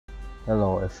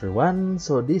Hello everyone,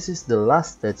 so this is the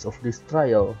last stage of this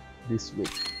trial this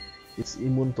week. It's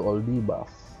immune to all debuff.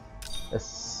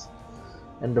 Yes.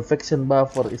 And the faction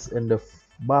buffer is and the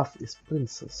buff is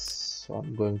Princess. So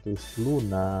I'm going to use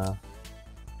Luna,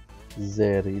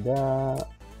 Zerida,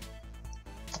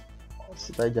 or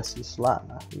should I just use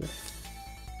Lana here?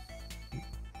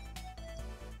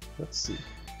 Let's see.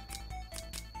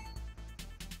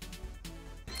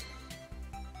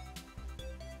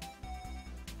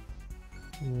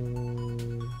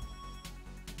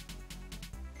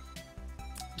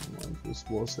 Use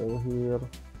Bosel here,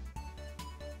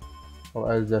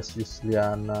 or I'll just use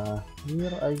Liana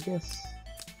here, I guess.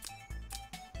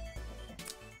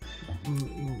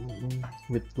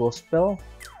 With Gospel.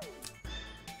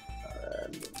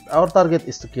 Our target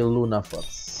is to kill Luna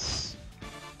first.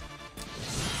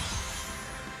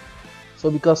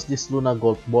 So because this Luna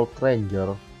Gold Bolt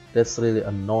Ranger, that's really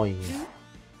annoying.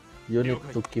 You need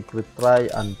to keep retry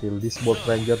until this Bolt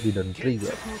Ranger didn't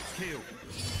trigger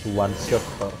to one-shot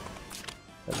her.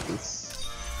 That is,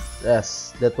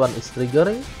 yes, that one is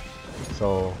triggering,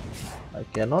 so I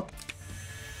cannot.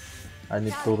 I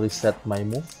need to reset my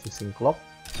move using clock.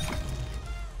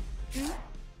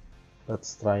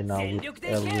 Let's try now with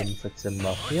Elwin faction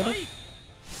buff here.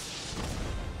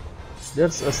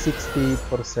 There's a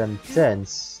 60%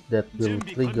 chance that will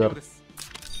trigger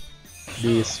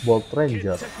this Bolt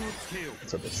Ranger,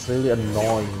 so that's really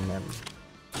annoying, man.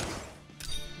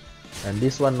 And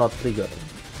this one not triggering,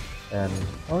 and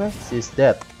okay, she's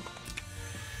dead.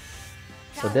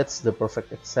 So that's the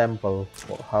perfect example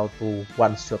for how to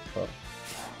one-shot her.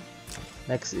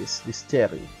 Next is this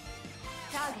Cherry.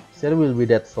 Cherry will be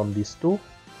dead from these two,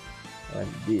 and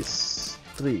this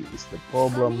 3 is the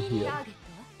problem here.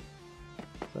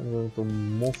 So I'm going to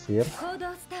move here.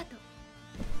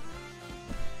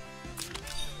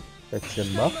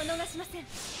 Faction buff.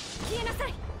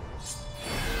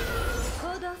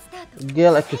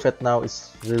 Gale activate now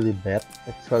is really bad.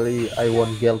 Actually, I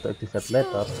want Gale to activate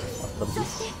later after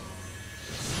this.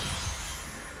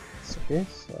 It's okay,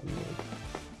 so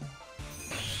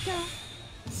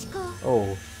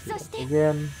oh,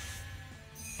 again.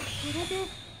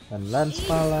 And Lance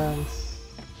Balance.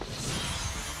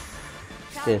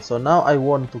 Okay, so now I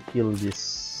want to kill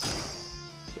this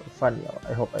Fania.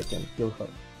 I hope I can kill her.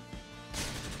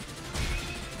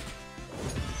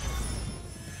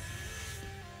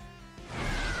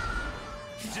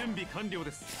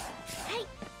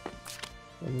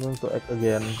 I'm going to act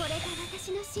again.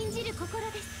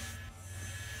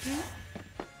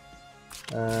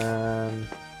 And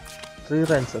 3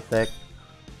 range attack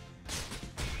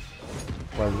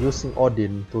while using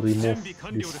Odin to remove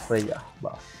this Freya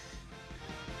buff.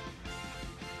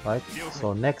 Right,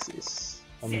 so next is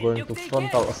I'm going to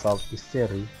frontal assault this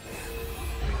Cherry.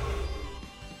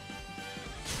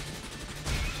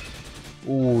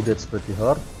 Ooh, that's pretty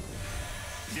hard.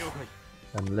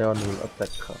 And Leon will attack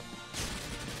her.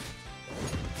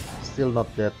 Still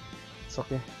not dead. It's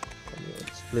okay.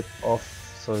 Split off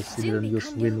so she didn't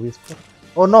use Wind Whisper.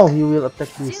 Oh no, he will attack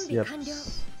this. Yep.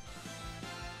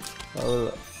 I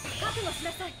will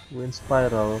Wind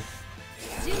Spiral.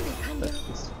 Attack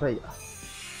this Freya.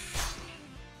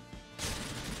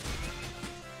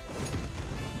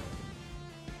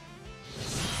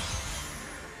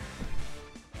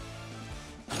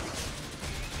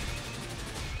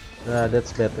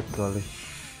 That's bad actually.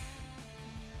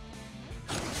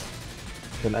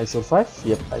 Can I survive?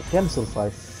 Yep, I can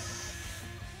survive.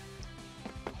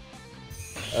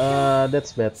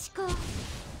 That's bad.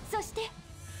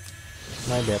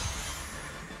 My bad.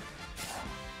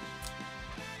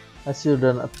 I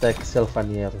shouldn't attack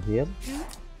Sylvanier here.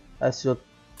 I should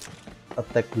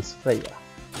attack this Freya.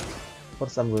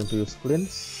 First I'm going to use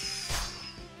Cleanse.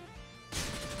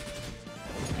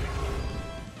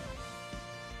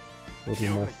 To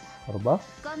remove her buff.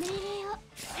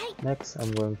 Next,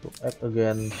 I'm going to act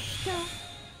again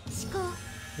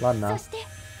Lana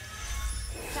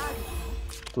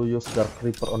to use Dark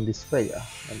Reaper on this Freya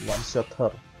and one-shot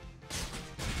her.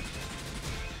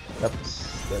 Yep,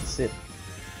 that's it.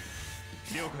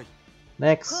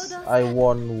 Next, I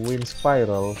want Wind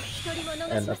Spiral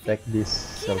and attack this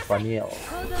Sylvaniel.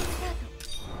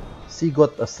 She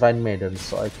got a Shrine Maiden,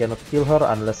 so I cannot kill her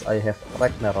unless I have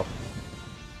Ragnarok.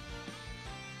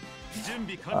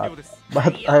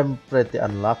 But I'm pretty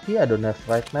unlucky, I don't have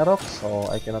Ragnarok, so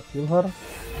I cannot kill her.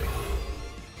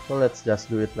 So let's just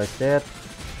do it like that.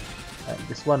 And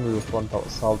this one will frontal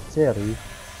assault Cherry,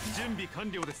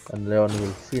 and Leon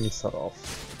will finish her off.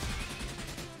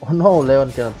 Oh no,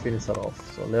 Leon cannot finish her off,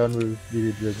 so Leon will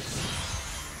be the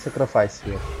sacrifice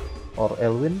here. Or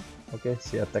Elwin. Okay,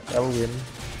 she attack Elwin.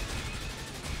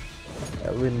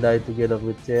 Elwin die together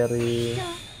with Cherry.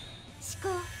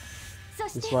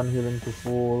 This one healing to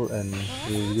full and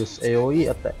we'll use AoE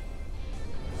attack.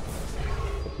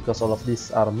 But because all of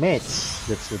these are mates,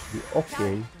 that should be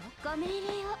okay.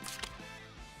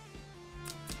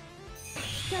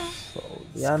 So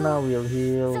Diana will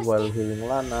heal while healing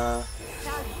Lana.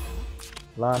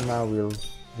 Lana will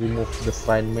remove the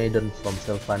Shrine Maiden from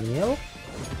Sylvanil.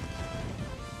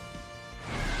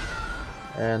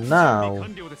 And now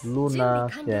Luna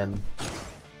can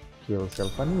kill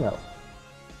Sylvanil.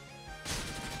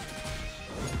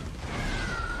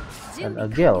 And a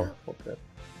Gale for that.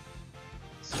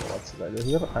 So what should I do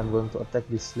here? I'm going to attack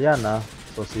this Liana,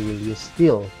 so she will use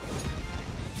heal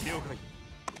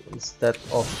instead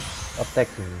of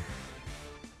attacking.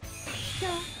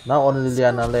 Now only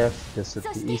Liana left, that should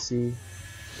be easy.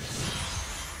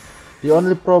 The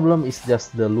only problem is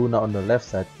just the Luna on the left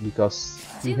side because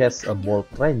he has a Bolt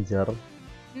Ranger.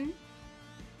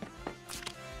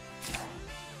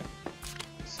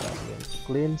 So I'm going to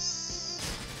cleanse.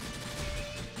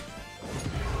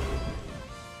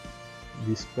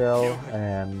 Dispel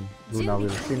and Luna will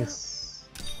finish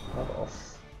that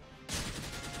off.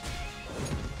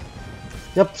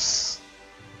 Yep,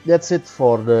 that's it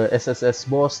for the SSS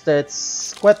boss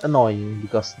stats. Quite annoying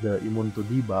because the immune to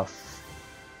debuff.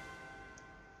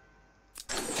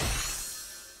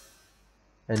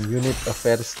 And you need a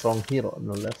very strong hero on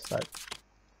the left side.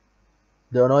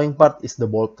 The annoying part is the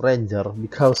Bolt Ranger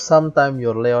because sometimes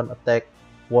your Leon attack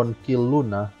won't kill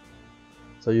Luna.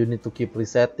 So you need to keep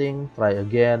resetting, try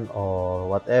again or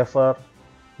whatever,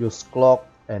 use clock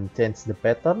and change the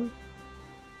pattern.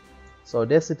 So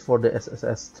that's it for the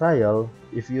SSS trial.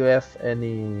 If you have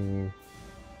any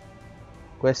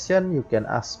question, you can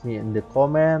ask me in the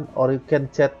comment or you can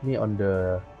chat me on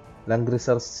the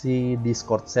Langrisser C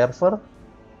Discord server.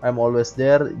 I'm always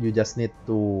there, you just need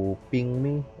to ping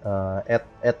me at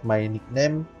my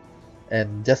nickname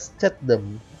and just chat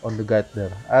them on the guide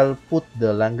there. I'll put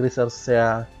the Langrisser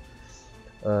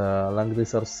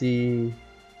C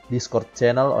Discord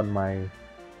channel on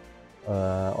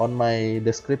my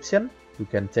description. You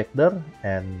can check there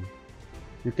and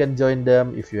you can join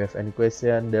them if you have any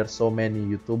question. There's so many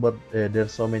YouTubers,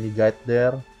 there's so many guides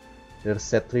there. There's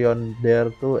Cetrion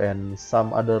there too, and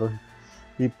some other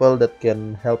people that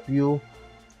can help you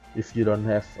if you don't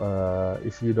have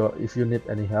if you need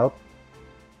any help.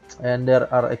 And there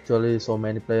are actually so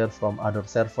many players from other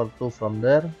server too from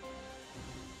there,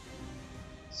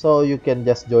 so you can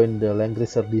just join the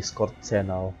Langrisser Discord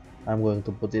channel. I'm going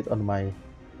to put it on my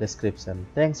description.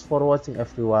 Thanks for watching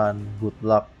everyone, good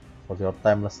luck for your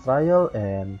timeless trial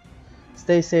and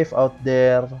stay safe out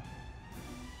there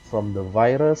from the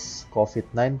virus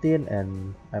COVID-19,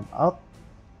 and I'm out.